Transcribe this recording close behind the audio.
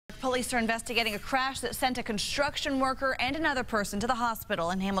Police are investigating a crash that sent a construction worker and another person to the hospital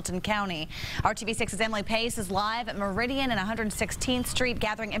in Hamilton County. RTV6's Emily Pace is live at Meridian and 116th Street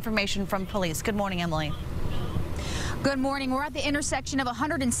gathering information from police. Good morning, Emily. Good morning. We're at the intersection of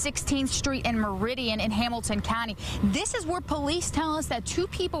 116th Street and Meridian in Hamilton County. This is where police tell us that two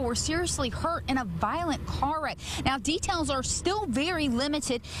people were seriously hurt in a violent car wreck. Now, details are still very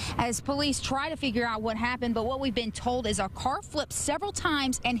limited as police try to figure out what happened, but what we've been told is a car flipped several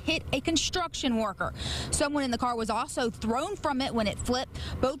times and hit a construction worker. Someone in the car was also thrown from it when it flipped.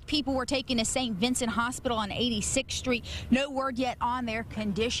 Both people were taken to St. Vincent Hospital on 86th Street. No word yet on their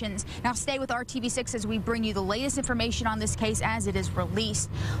conditions. Now, stay with RTV6 as we bring you the latest information on this case as it is released.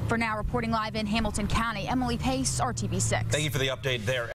 For now, reporting live in Hamilton County, Emily Pace, RTV6. Thank you for the update there.